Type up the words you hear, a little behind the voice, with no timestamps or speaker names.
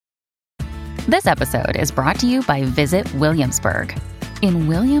This episode is brought to you by Visit Williamsburg. In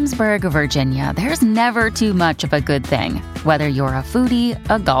Williamsburg, Virginia, there's never too much of a good thing. Whether you're a foodie,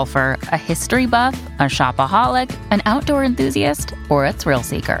 a golfer, a history buff, a shopaholic, an outdoor enthusiast, or a thrill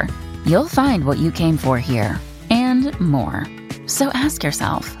seeker, you'll find what you came for here and more. So ask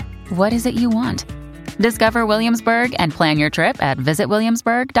yourself, what is it you want? Discover Williamsburg and plan your trip at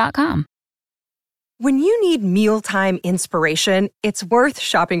visitwilliamsburg.com. When you need mealtime inspiration, it's worth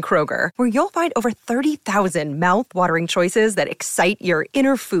shopping Kroger, where you'll find over 30,000 mouth-watering choices that excite your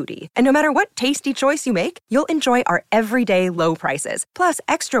inner foodie. And no matter what tasty choice you make, you'll enjoy our everyday low prices, plus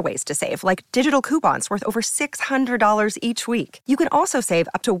extra ways to save, like digital coupons worth over $600 each week. You can also save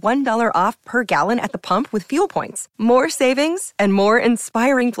up to $1 off per gallon at the pump with fuel points. More savings and more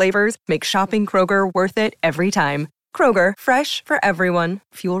inspiring flavors make shopping Kroger worth it every time. Kroger, fresh for everyone.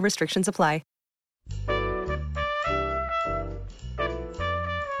 Fuel restrictions apply.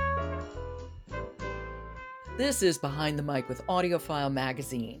 This is Behind the Mic with AudioFile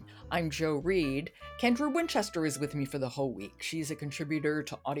Magazine. I'm Joe Reed. Kendra Winchester is with me for the whole week. She's a contributor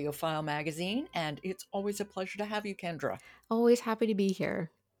to AudioFile Magazine, and it's always a pleasure to have you, Kendra. Always happy to be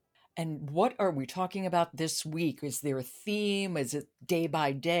here. And what are we talking about this week? Is there a theme? Is it day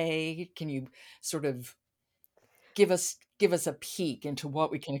by day? Can you sort of give us a peek into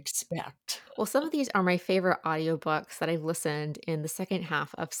what we can expect? Well, some of these are my favorite audiobooks that I've listened in the second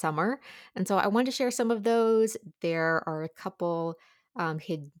half of summer. And so I wanted to share some of those. There are a couple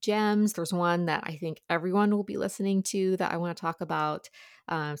hidden gems. There's one that I think everyone will be listening to that I want to talk about.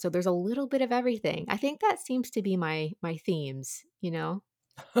 So there's a little bit of everything. I think that seems to be my themes, you know?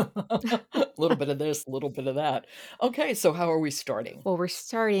 A little bit of this, a little bit of that. Okay, so how are we starting? Well, we're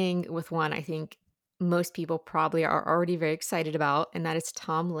starting with one I think most people probably are already very excited about, and that is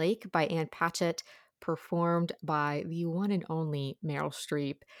Tom Lake by Ann Patchett, performed by the one and only Meryl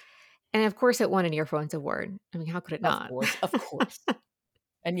Streep. And of course, it won an Earphones Award. I mean, how could it not? Of course.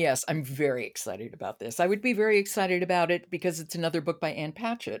 And yes, I'm very excited about this. I would be very excited about it because it's another book by Ann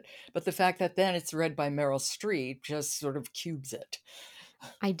Patchett, but the fact that then it's read by Meryl Streep just sort of cubes it.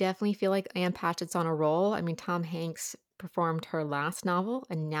 I definitely feel like Ann Patchett's on a roll. I mean, Tom Hanks performed her last novel,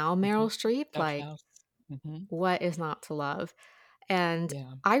 and now Meryl Streep, Dutch like, House. what is not to love? And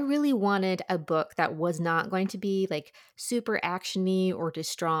Yeah. I really wanted a book that was not going to be like super actiony or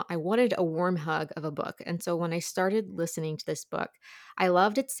distraught. I wanted a warm hug of a book. And so when I started listening to this book, I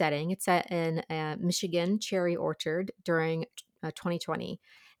loved its setting. It's set in a Michigan cherry orchard during 2020.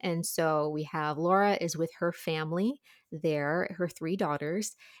 And so we have Laura is with her family there, her three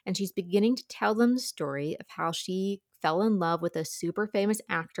daughters, and she's beginning to tell them the story of how she fell in love with a super famous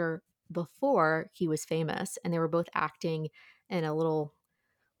actor before he was famous. And they were both acting in a little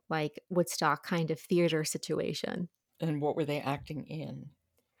like Woodstock kind of theater situation. And what were they acting in?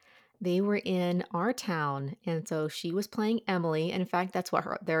 They were in Our Town, and so she was playing Emily. And in fact, that's what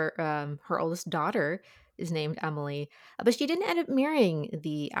her oldest daughter is named Emily. But she didn't end up marrying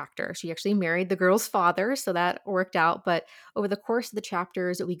the actor. She actually married the girl's father, so that worked out. But over the course of the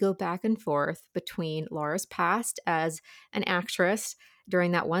chapters, we go back and forth between Laura's past as an actress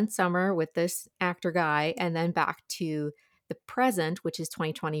during that one summer with this actor guy, and then back to the present, which is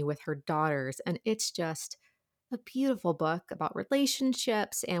 2020, with her daughters. And it's just a beautiful book about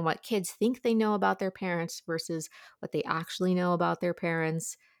relationships and what kids think they know about their parents versus what they actually know about their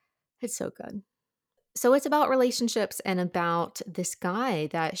parents. It's so good. So it's about relationships and about this guy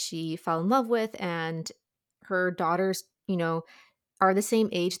that she fell in love with, and her daughters, are the same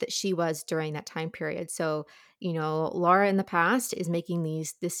age that she was during that time period. So, Laura in the past is making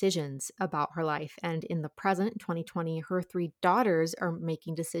these decisions about her life. And in the present, 2020, her three daughters are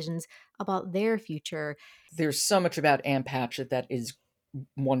making decisions about their future. There's so much about Ann Patchett that is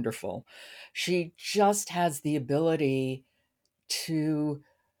wonderful. She just has the ability to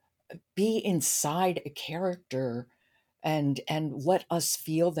be inside a character and let us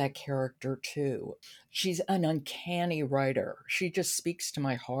feel that character too. She's an uncanny writer. She just speaks to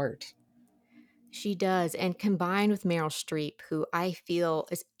my heart. She does. And combined with Meryl Streep, who I feel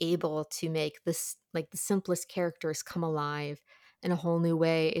is able to make this, like the simplest characters come alive in a whole new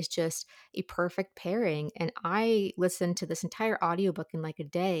way, is just a perfect pairing. And I listened to this entire audiobook in like a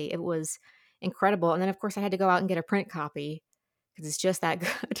day. It was incredible. And then, of course, I had to go out and get a print copy because it's just that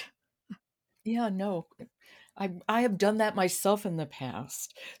good. Yeah, no, I have done that myself in the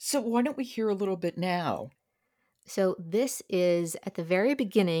past. So why don't we hear a little bit now? So this is at the very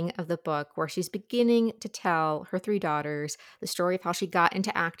beginning of the book where she's beginning to tell her three daughters the story of how she got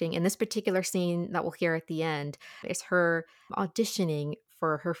into acting. And this particular scene that we'll hear at the end is her auditioning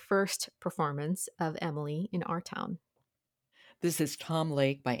for her first performance of Emily in Our Town. This is Tom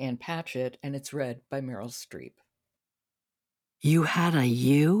Lake by Ann Patchett, and it's read by Meryl Streep. You had a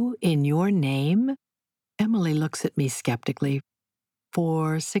U in your name? Emily looks at me skeptically.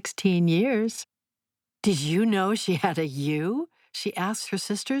 For 16 years. Did you know she had a U? She asks her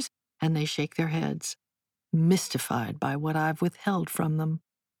sisters, and they shake their heads, mystified by what I've withheld from them.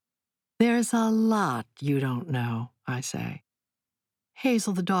 There's a lot you don't know, I say.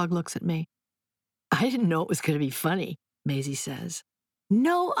 Hazel the dog looks at me. I didn't know it was going to be funny, Maisie says.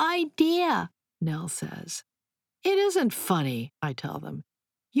 No idea, Nell says. It isn't funny, I tell them.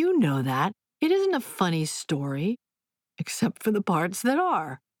 You know that. It isn't a funny story, except for the parts that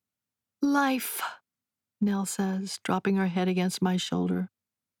are. Life, Nell says, dropping her head against my shoulder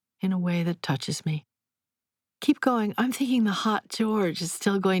in a way that touches me. Keep going. I'm thinking the hot George is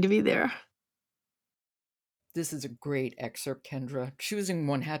still going to be there. This is a great excerpt, Kendra. Choosing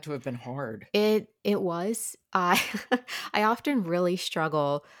one had to have been hard. It was. I I often really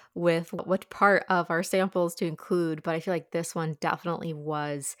struggle with what part of our samples to include, but I feel like this one definitely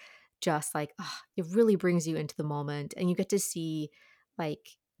was just like it really brings you into the moment, and you get to see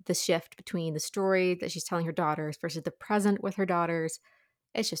like the shift between the story that she's telling her daughters versus the present with her daughters.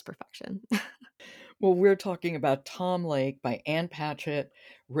 It's just perfection. Well, we're talking about Tom Lake by Ann Patchett,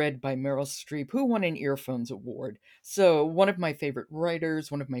 read by Meryl Streep, who won an Earphones Award. So, one of my favorite writers,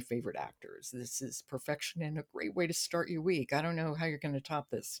 one of my favorite actors. This is perfection and a great way to start your week. I don't know how you're going to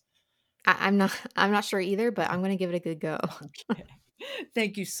top this. I'm not sure either, but I'm going to give it a good go. Okay.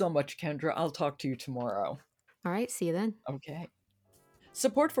 Thank you so much, Kendra. I'll talk to you tomorrow. All right, see you then. Okay.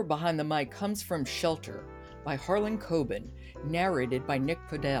 Support for Behind the Mic comes from Shelter by Harlan Coben, narrated by Nick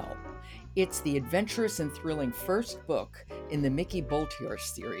Podell. It's the adventurous and thrilling first book in the Mickey Boltier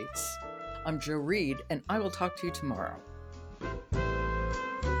series. I'm Jo Reed, and I will talk to you tomorrow.